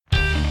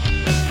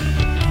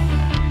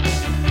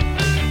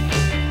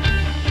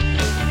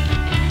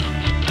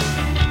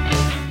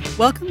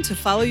Welcome to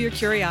Follow Your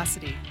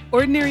Curiosity.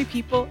 Ordinary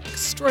people,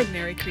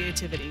 extraordinary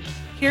creativity.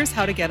 Here's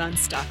how to get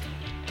unstuck.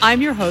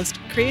 I'm your host,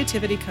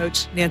 creativity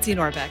coach Nancy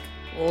Norbeck.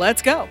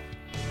 Let's go.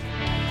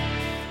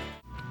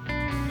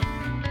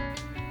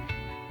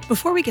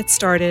 Before we get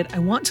started, I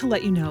want to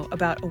let you know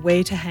about a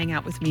way to hang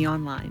out with me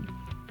online.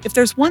 If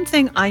there's one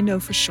thing I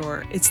know for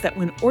sure, it's that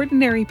when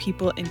ordinary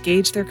people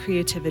engage their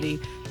creativity,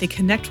 they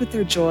connect with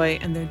their joy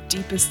and their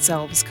deepest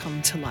selves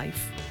come to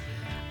life.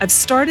 I've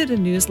started a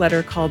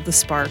newsletter called The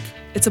Spark.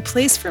 It's a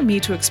place for me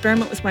to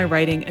experiment with my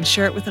writing and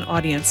share it with an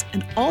audience,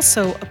 and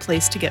also a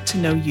place to get to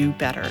know you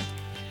better.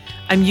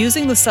 I'm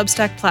using the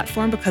Substack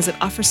platform because it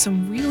offers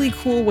some really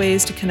cool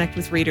ways to connect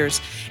with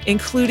readers,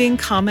 including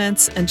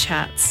comments and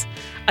chats.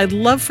 I'd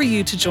love for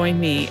you to join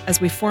me as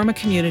we form a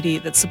community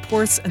that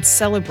supports and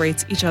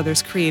celebrates each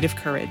other's creative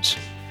courage.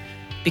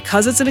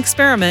 Because it's an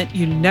experiment,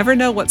 you never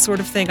know what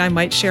sort of thing I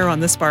might share on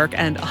The Spark,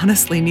 and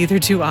honestly, neither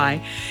do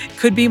I.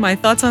 Could be my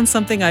thoughts on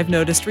something I've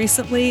noticed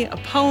recently, a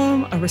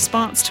poem, a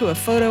response to a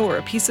photo or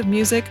a piece of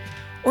music,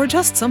 or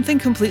just something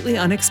completely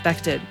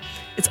unexpected.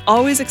 It's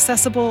always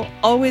accessible,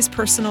 always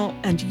personal,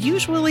 and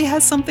usually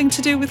has something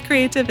to do with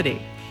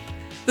creativity.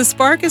 The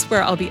Spark is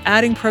where I'll be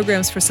adding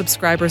programs for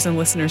subscribers and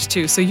listeners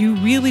too, so you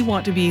really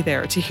want to be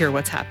there to hear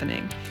what's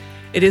happening.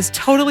 It is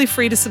totally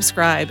free to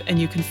subscribe, and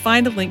you can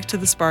find a link to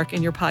The Spark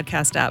in your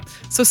podcast app.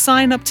 So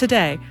sign up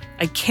today.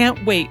 I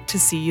can't wait to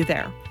see you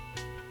there.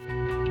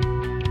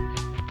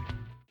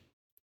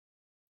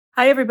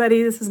 Hi,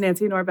 everybody. This is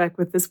Nancy Norbeck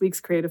with this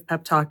week's Creative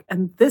Pep Talk.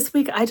 And this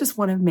week, I just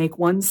want to make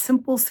one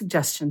simple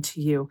suggestion to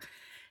you,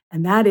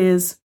 and that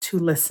is to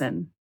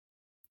listen.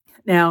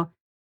 Now,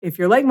 if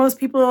you're like most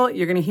people,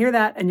 you're going to hear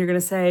that and you're going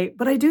to say,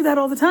 but I do that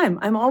all the time.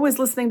 I'm always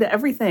listening to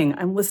everything.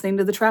 I'm listening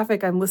to the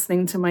traffic. I'm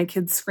listening to my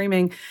kids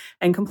screaming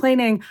and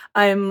complaining.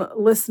 I'm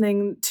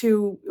listening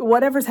to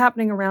whatever's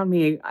happening around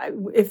me.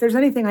 If there's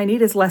anything I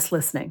need is less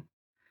listening.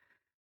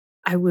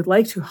 I would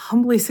like to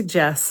humbly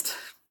suggest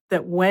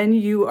that when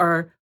you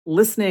are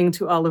listening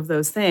to all of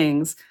those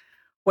things,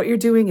 what you're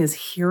doing is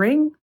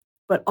hearing,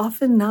 but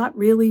often not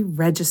really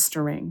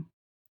registering.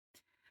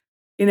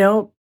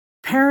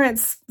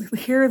 Parents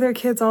hear their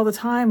kids all the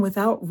time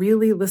without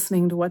really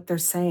listening to what they're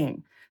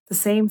saying. The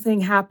same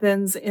thing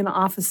happens in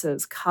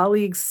offices.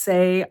 Colleagues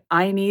say,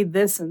 I need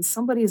this, and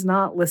somebody's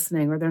not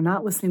listening, or they're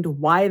not listening to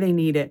why they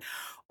need it,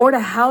 or to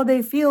how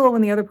they feel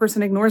when the other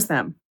person ignores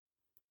them.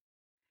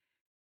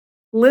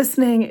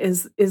 Listening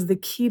is the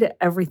key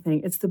to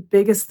everything. It's the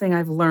biggest thing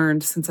I've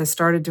learned since I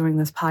started doing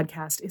this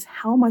podcast is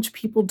how much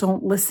people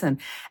don't listen.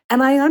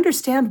 And I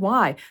understand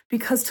why,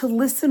 because to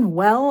listen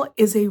well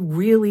is a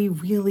really,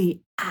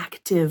 really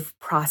active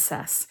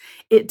process.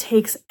 It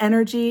takes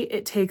energy,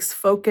 it takes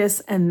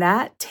focus, and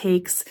that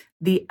takes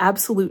the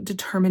absolute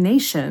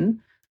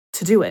determination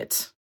to do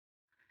it.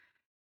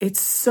 It's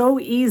so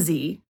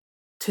easy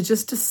to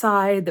just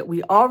decide that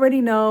we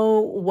already know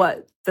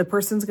what the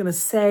person's going to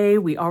say.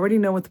 We already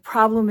know what the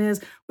problem is.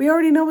 We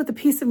already know what the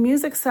piece of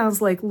music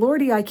sounds like.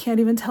 Lordy, I can't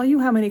even tell you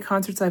how many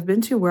concerts I've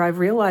been to where I've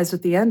realized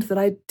at the end that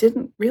I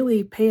didn't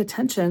really pay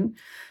attention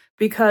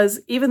because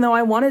even though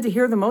I wanted to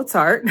hear the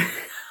Mozart,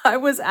 I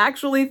was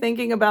actually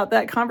thinking about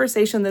that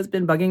conversation that's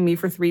been bugging me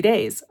for 3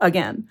 days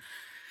again.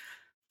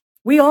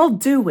 We all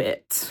do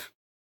it.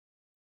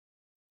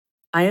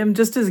 I am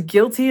just as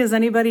guilty as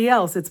anybody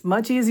else. It's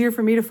much easier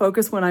for me to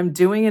focus when I'm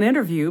doing an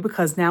interview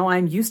because now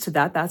I'm used to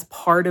that. That's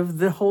part of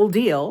the whole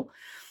deal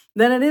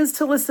than it is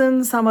to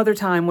listen some other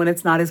time when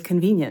it's not as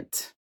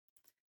convenient.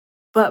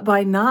 But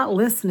by not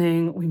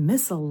listening, we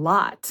miss a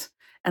lot.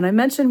 And I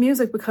mention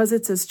music because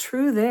it's as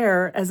true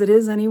there as it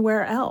is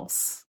anywhere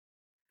else.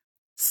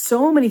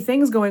 So many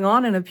things going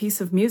on in a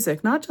piece of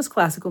music, not just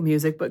classical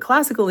music, but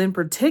classical in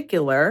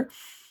particular,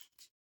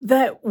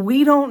 that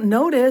we don't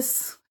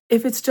notice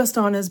if it's just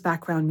on as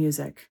background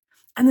music.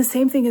 And the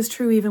same thing is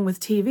true even with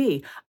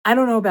TV. I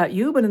don't know about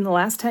you, but in the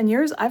last 10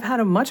 years, I've had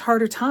a much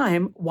harder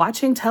time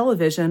watching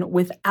television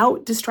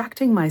without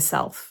distracting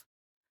myself.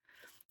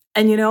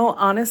 And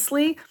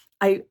honestly,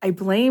 I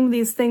blame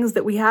these things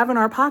that we have in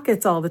our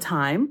pockets all the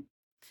time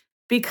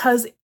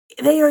because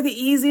they are the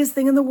easiest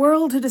thing in the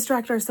world to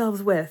distract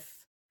ourselves with.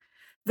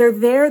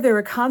 They're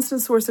a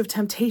constant source of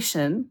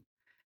temptation,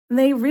 and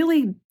they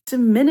really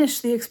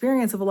diminish the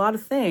experience of a lot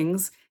of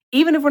things.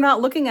 Even if we're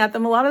not looking at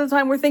them, a lot of the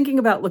time we're thinking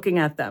about looking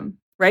at them,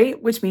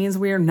 right? Which means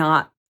we are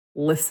not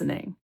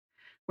listening.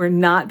 We're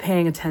not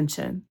paying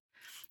attention.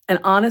 And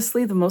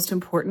honestly, the most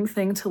important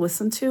thing to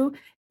listen to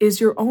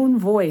is your own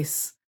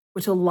voice,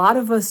 which a lot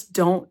of us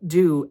don't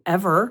do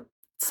ever.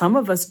 Some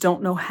of us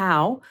don't know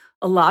how.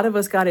 A lot of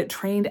us got it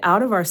trained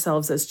out of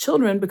ourselves as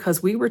children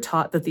because we were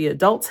taught that the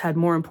adults had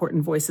more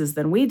important voices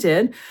than we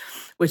did,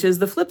 which is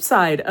the flip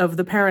side of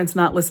the parents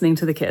not listening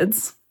to the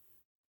kids.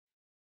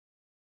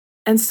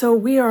 And so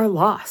we are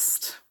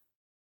lost.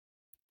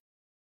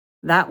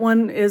 That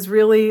one is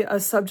really a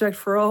subject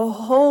for a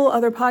whole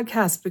other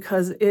podcast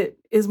because it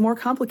is more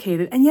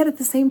complicated. And yet at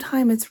the same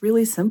time, it's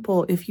really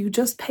simple. If you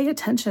just pay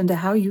attention to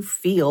how you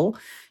feel,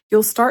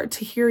 you'll start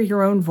to hear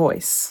your own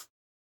voice.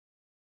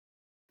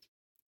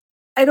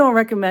 I don't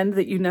recommend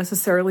that you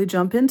necessarily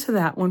jump into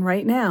that one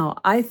right now.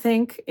 I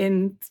think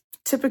in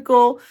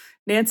typical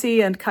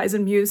Nancy and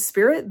Kaizen Muse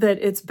spirit that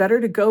it's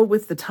better to go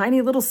with the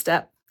tiny little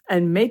step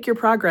and make your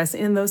progress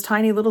in those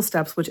tiny little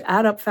steps, which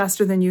add up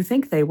faster than you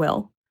think they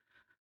will.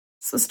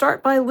 So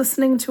start by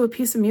listening to a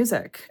piece of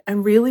music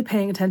and really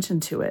paying attention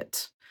to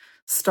it.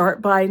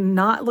 Start by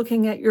not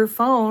looking at your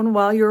phone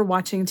while you're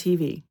watching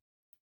TV.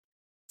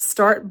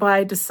 Start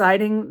by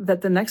deciding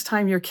that the next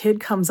time your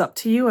kid comes up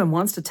to you and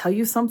wants to tell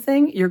you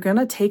something, you're going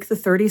to take the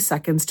 30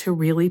 seconds to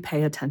really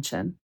pay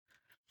attention.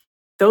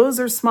 Those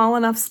are small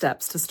enough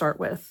steps to start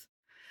with,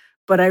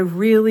 but I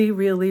really,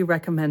 really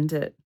recommend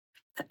it.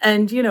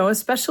 And,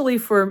 especially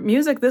for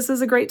music, this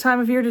is a great time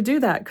of year to do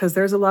that because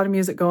there's a lot of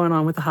music going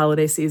on with the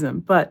holiday season.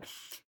 But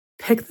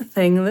pick the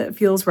thing that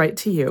feels right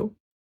to you.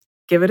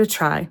 Give it a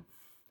try.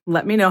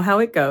 Let me know how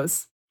it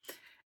goes.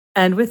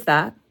 And with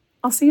that,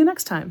 I'll see you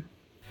next time.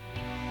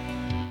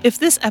 If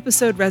this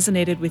episode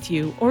resonated with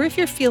you, or if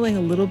you're feeling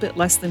a little bit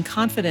less than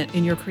confident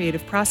in your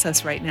creative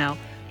process right now,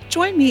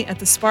 join me at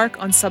The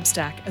Spark on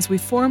Substack as we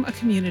form a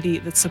community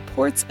that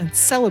supports and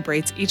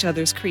celebrates each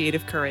other's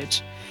creative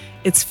courage.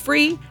 It's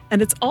free,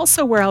 and it's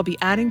also where I'll be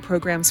adding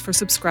programs for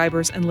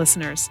subscribers and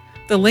listeners.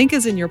 The link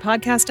is in your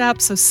podcast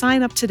app, so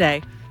sign up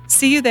today.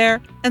 See you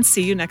there, and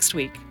see you next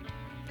week.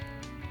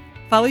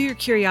 Follow Your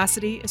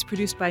Curiosity is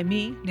produced by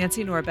me,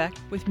 Nancy Norbeck,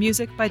 with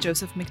music by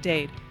Joseph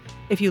McDade.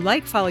 If you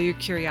like Follow Your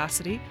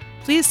Curiosity,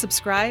 please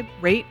subscribe,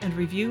 rate, and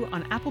review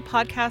on Apple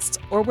Podcasts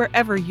or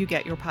wherever you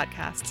get your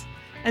podcasts.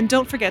 And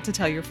don't forget to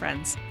tell your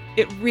friends.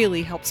 It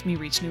really helps me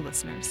reach new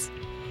listeners.